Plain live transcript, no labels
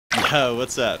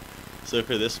What's up? So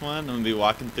for this one, I'm going to be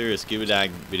walking through a scuba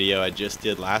diving video I just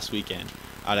did last weekend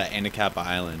out at Anacapa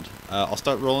Island. I'll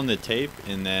start rolling the tape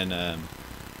and then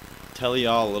tell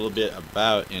y'all a little bit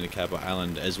about Anacapa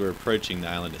Island as we're approaching the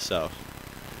island itself.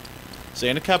 So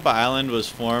Anacapa Island was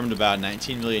formed about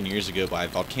 19 million years ago by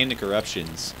volcanic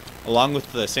eruptions, along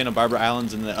with the Santa Barbara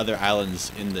Islands and the other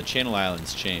islands in the Channel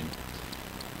Islands chain.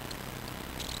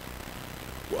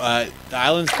 The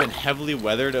island's been heavily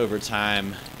weathered over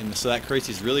time, and so that creates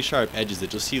these really sharp edges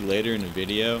that you'll see later in the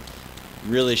video,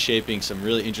 really shaping some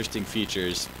really interesting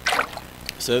features.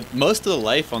 So most of the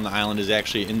life on the island is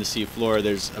actually in the sea floor.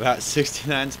 There's about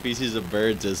 69 species of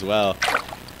birds as well.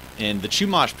 And the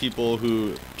Chumash people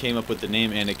who came up with the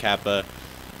name Anacapa,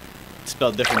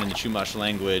 spelled different in the Chumash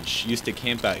language, used to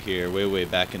camp out here way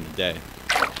back in the day.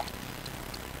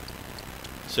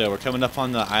 So we're coming up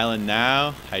on the island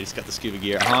now. I just got the scuba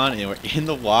gear on and we're in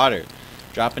the water,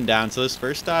 dropping down. So this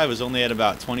first dive was only at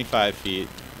about 25 feet.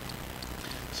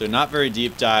 So not very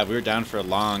deep dive. We were down for a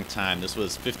long time. This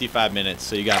was 55 minutes.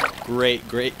 So you got great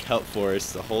kelp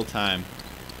forests the whole time.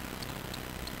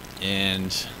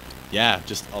 And yeah,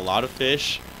 just a lot of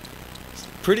fish.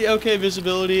 Pretty okay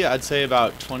visibility. I'd say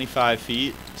about 25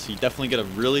 feet. So you definitely get a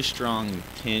really strong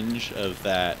tinge of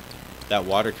that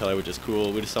watercolor, which is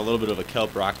cool. We just saw a little bit of a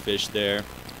kelp rockfish there.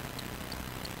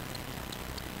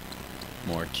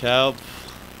 More kelp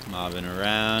mobbing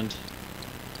around.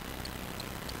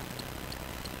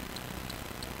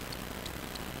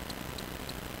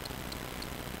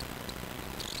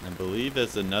 I believe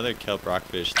there's another kelp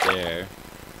rockfish there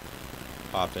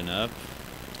popping up.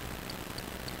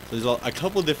 So there's a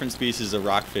couple different species of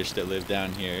rockfish that live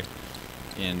down here,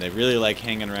 and they really like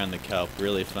hanging around the kelp.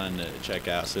 Really fun to check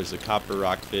out. So there's a copper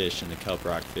rockfish and the kelp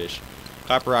rockfish.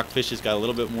 Copper rockfish has got a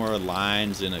little bit more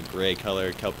lines in a gray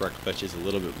color. Kelp rockfish is a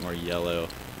little bit more yellow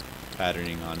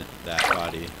patterning on that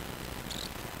body.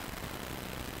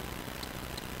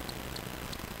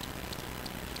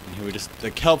 And here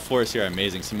the kelp forests here are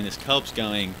amazing. So I mean, this kelp's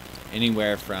going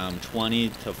anywhere from 20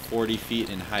 to 40 feet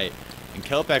in height. And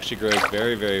kelp actually grows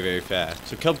very fast.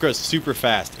 So kelp grows super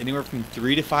fast, anywhere from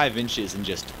 3 to 5 inches in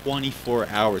just 24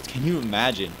 hours. Can you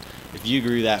imagine if you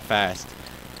grew that fast?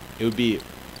 It would be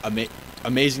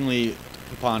amazingly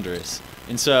ponderous.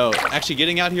 And so actually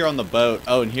getting out here on the boat,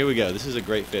 oh, and here we go. This is a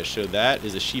great fish. So that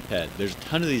is a sheephead. There's a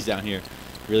ton of these down here.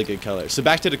 Really good color. So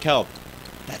back to the kelp.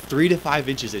 That 3 to 5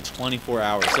 inches in 24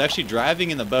 hours. So actually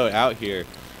driving in the boat out here,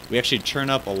 we actually churn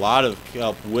up a lot of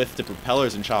kelp with the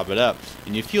propellers and chop it up.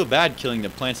 And you feel bad killing the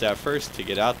plants out first to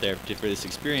get out there for this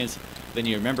experience. Then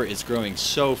you remember it's growing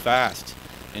so fast.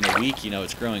 In a week, you know,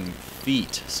 it's growing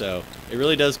feet. So it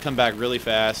really does come back really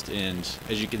fast. And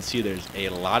as you can see, there's a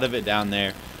lot of it down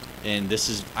there. And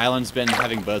island's been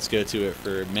having boats go to it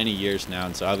for many years now.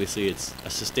 And so obviously it's a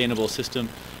sustainable system.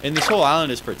 And this whole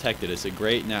island is protected. It's a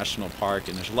great national park.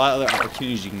 And there's a lot of other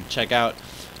opportunities you can check out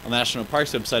on the National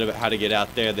Parks website about how to get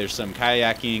out there. There's some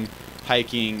kayaking,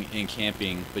 hiking, and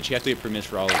camping, but you have to get permits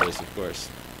for all of those, of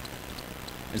course.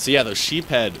 And so yeah, those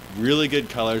sheephead, really good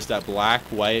colors. That black,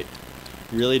 white,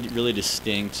 really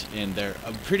distinct, and they're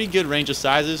a pretty good range of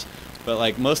sizes, but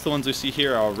like most of the ones we see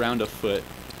here are around a foot.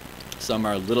 Some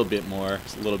are a little bit more,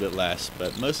 a little bit less,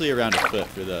 but mostly around a foot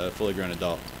for the fully grown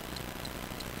adult.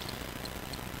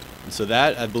 And so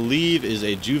that, I believe, is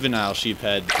a juvenile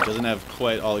sheephead. It doesn't have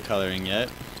quite all the coloring yet.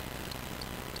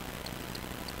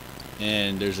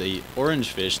 And there's a orange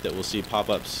fish that we'll see pop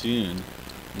up soon,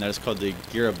 and that is called the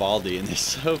Garibaldi. And they're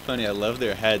so funny. I love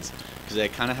their heads because they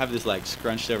kind of have this like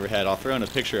scrunched over head. I'll throw in a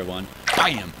picture of one.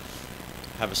 Bam!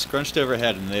 Have a scrunched over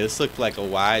head, and they just look like a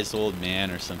wise old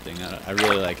man or something. I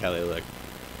really like how they look.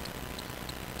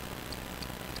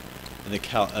 And the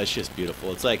kelp, it's just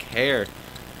beautiful. It's like hair.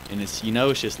 And it's, you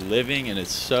know, it's just living, and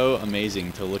it's so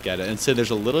amazing to look at it. And so there's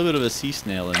a little bit of a sea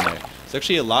snail in there. There's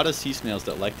actually a lot of sea snails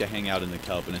that like to hang out in the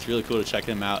kelp, and it's really cool to check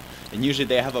them out. And usually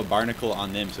they have a barnacle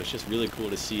on them, so it's just really cool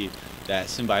to see that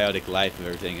symbiotic life of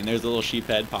everything. And there's a little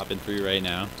sheephead popping through right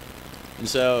now. And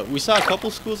so we saw a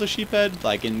couple schools of sheephead,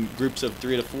 like in groups of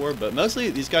 3 to 4, but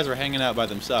mostly these guys were hanging out by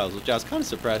themselves, which I was kind of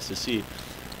surprised to see.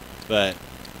 But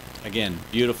again,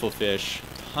 beautiful fish,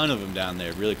 ton of them down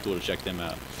there. Really cool to check them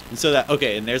out. And so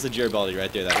okay, and there's the Garibaldi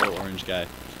right there, that little orange guy.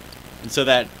 And so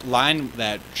that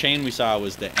chain we saw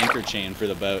was the anchor chain for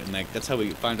the boat, and that's how we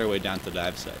find our way down to the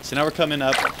dive site. So now we're coming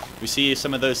up. We see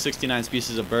some of those 69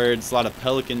 species of birds, a lot of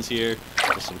pelicans here,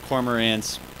 there's some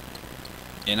cormorants.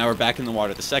 And now we're back in the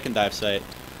water at the second dive site.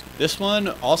 This one,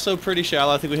 also pretty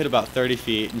shallow. I think we hit about 30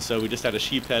 feet, and so we just had a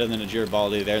sheephead and then a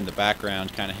Garibaldi there in the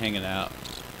background kind of hanging out.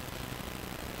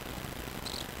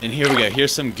 And here we go.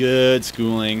 Here's some good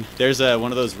schooling. There's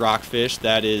one of those rockfish.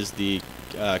 That is the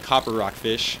copper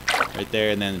rockfish right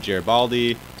there. And then the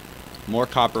Garibaldi. More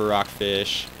copper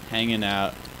rockfish hanging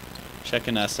out,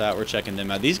 checking us out. We're checking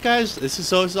them out. These guys, this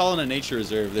is all in a nature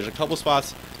reserve. There's a couple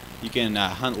spots you can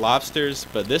hunt lobsters,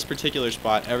 but this particular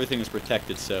spot, everything is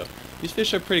protected. So these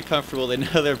fish are pretty comfortable. They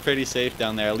know they're pretty safe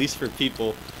down there, at least for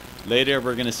people. Later,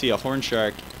 we're going to see a horn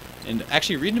shark. And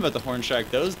actually, reading about the horn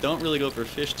shark, those don't really go for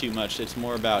fish too much. It's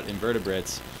more about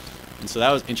invertebrates. And so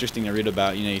that was interesting to read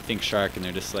about. You know, you think shark, and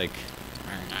they're just like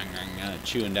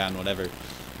chewing down whatever.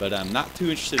 But I'm not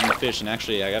too interested in the fish, and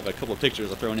actually I have a couple of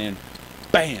pictures I'll throw in,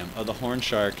 bam, of the horn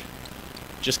shark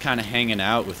just kind of hanging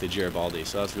out with the Garibaldi.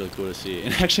 So that's really cool to see.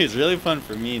 And actually it's really fun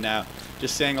for me now,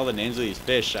 just saying all the names of these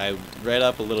fish. I read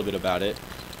up a little bit about it,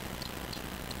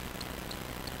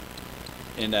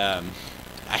 and I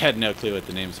had no clue what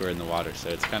the names were in the water, so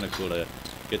it's kind of cool to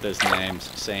get those names.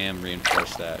 Sam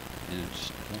reinforced that. And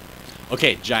just,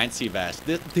 okay, giant sea bass.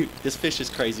 Dude, this fish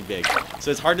is crazy big, so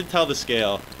it's hard to tell the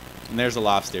scale. And there's a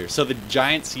lobster. So the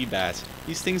giant sea bass,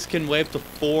 these things can weigh up to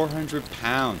 400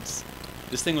 pounds.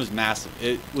 This thing was massive.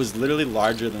 It was literally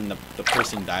larger than the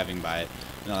person diving by it.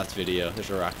 No, that's video. There's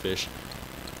a rockfish.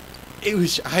 I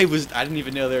didn't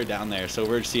even know they were down there. So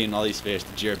we're seeing all these fish,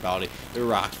 the Garibaldi, the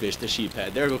rockfish, the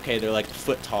sheephead. They're okay. They're like a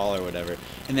foot tall or whatever.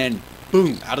 And then,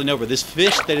 boom, out of nowhere, this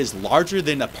fish that is larger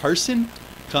than a person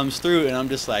comes through, and I'm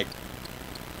just like,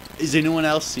 is anyone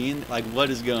else seeing? Like, what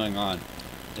is going on?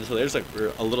 And so there's like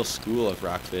a little school of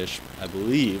rockfish. I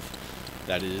believe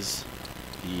that is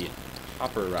the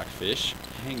copper rockfish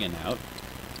hanging out.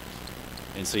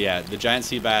 And so yeah, the giant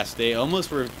sea bass, they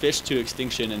almost were fished to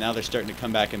extinction, and now they're starting to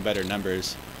come back in better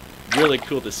numbers. Really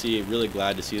cool to see. Really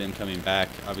glad to see them coming back.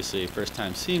 Obviously first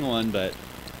time seeing one, but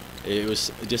it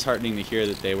was disheartening to hear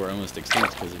that they were almost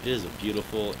extinct, because it is a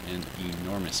beautiful and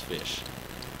enormous fish.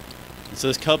 And so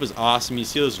this kelp is awesome. You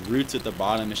see those roots at the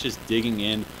bottom. It's just digging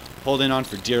in, holding on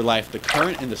for dear life. The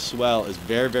current and the swell is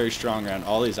very, very strong around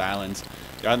all these islands.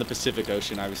 They're on the Pacific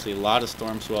Ocean, obviously. A lot of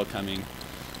storm swell coming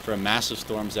from massive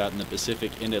storms out in the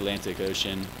Pacific and Atlantic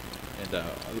Ocean, and the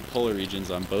polar regions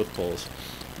on both poles.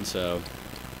 And so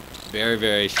very,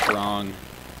 very strong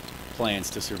plans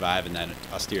to survive in that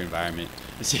austere environment.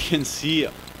 As you can see,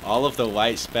 all of the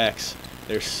white specks,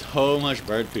 there's so much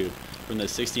bird poop from the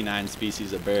 69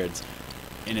 species of birds.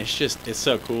 And it's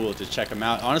so cool to check them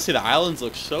out. Honestly, the islands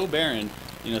look so barren.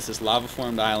 You know, it's this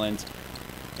lava-formed island,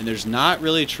 and there's not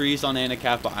really trees on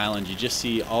Anacapa Island. You just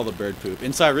see all the bird poop.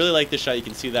 And so I really like this shot. You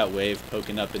can see that wave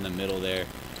poking up in the middle there.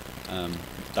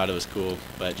 Thought it was cool,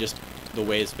 but just the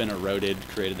way it's been eroded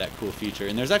created that cool feature.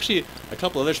 And there's actually a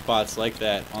couple other spots like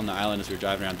that on the island as we were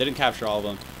driving around. Didn't capture all of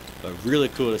them, but really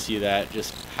cool to see that,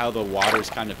 just how the water's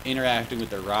kind of interacting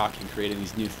with the rock and creating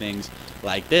these new things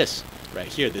like this. Right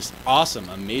here, this awesome,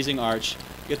 amazing arch.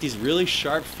 You got these really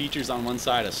sharp features on one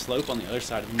side, a slope on the other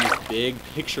side, and this big,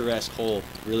 picturesque hole.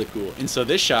 Really cool. And so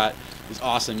this shot is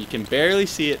awesome. You can barely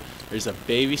see it. There's a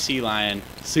baby sea lion.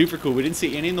 Super cool. We didn't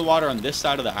see any in the water on this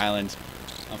side of the island.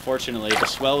 Unfortunately, the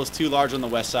swell was too large on the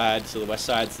west side, so the west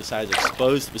side's the side that's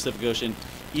exposed to the Pacific Ocean.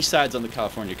 East side's on the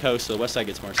California coast, so the west side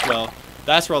gets more swell.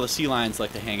 That's where all the sea lions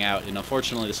like to hang out, and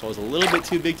unfortunately, this hole is a little bit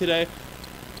too big today.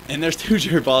 And there's two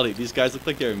Garibaldi. These guys look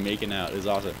like they were making out. It was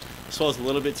awesome. This was a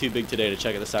little bit too big today to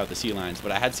check this out with the sea lions,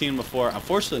 but I had seen them before.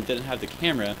 Unfortunately, didn't have the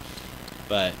camera,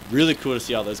 but really cool to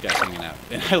see all those guys hanging out.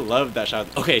 And I love that shot.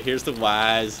 Okay, here's the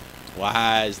wise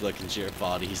looking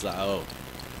Garibaldi. He's like, oh,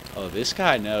 this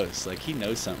guy knows. Like, he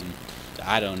knows something that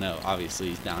I don't know. Obviously,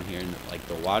 he's down here in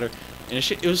the water. And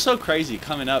it was so crazy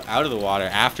coming up out of the water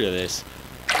after this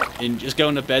and just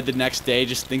going to bed the next day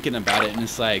just thinking about it. And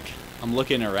it's like, I'm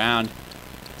looking around.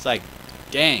 It's like,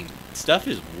 dang, stuff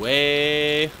is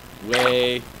way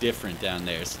different down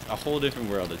there. It's a whole different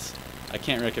world. I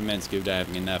can't recommend scuba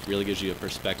diving enough. It really gives you a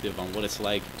perspective on what it's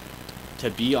like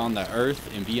to be on the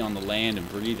earth and be on the land and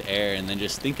breathe air, and then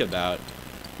just think about,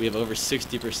 we have over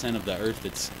 60% of the earth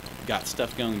that's got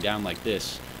stuff going down like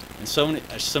this. And so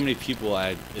many people,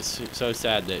 it's so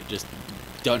sad that just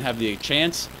don't have the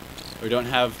chance or don't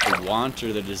have the want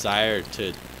or the desire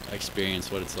to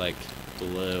experience what it's like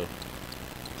below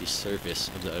the surface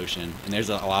of the ocean. And there's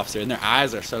a lobster, and their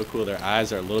eyes are so cool. Their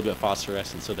eyes are a little bit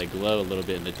phosphorescent, so they glow a little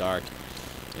bit in the dark,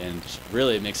 and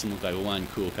really it makes them look like one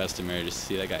cool customer just to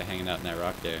see that guy hanging out in that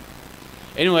rock there.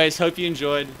 Anyways, hope you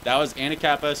enjoyed. That was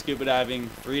Anacapa scuba diving,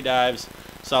 free dives.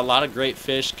 Saw a lot of great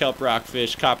fish, kelp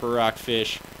rockfish, copper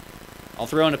rockfish. I'll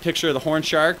throw in a picture of the horn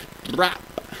shark.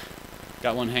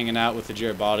 Got one hanging out with the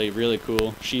Garibaldi, really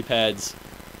cool. Sheepheads,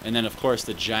 and then of course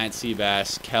the giant sea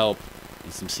bass, kelp,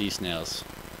 and some sea snails.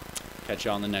 Catch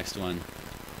you on the next one.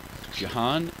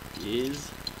 John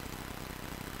is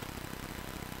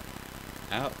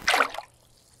out.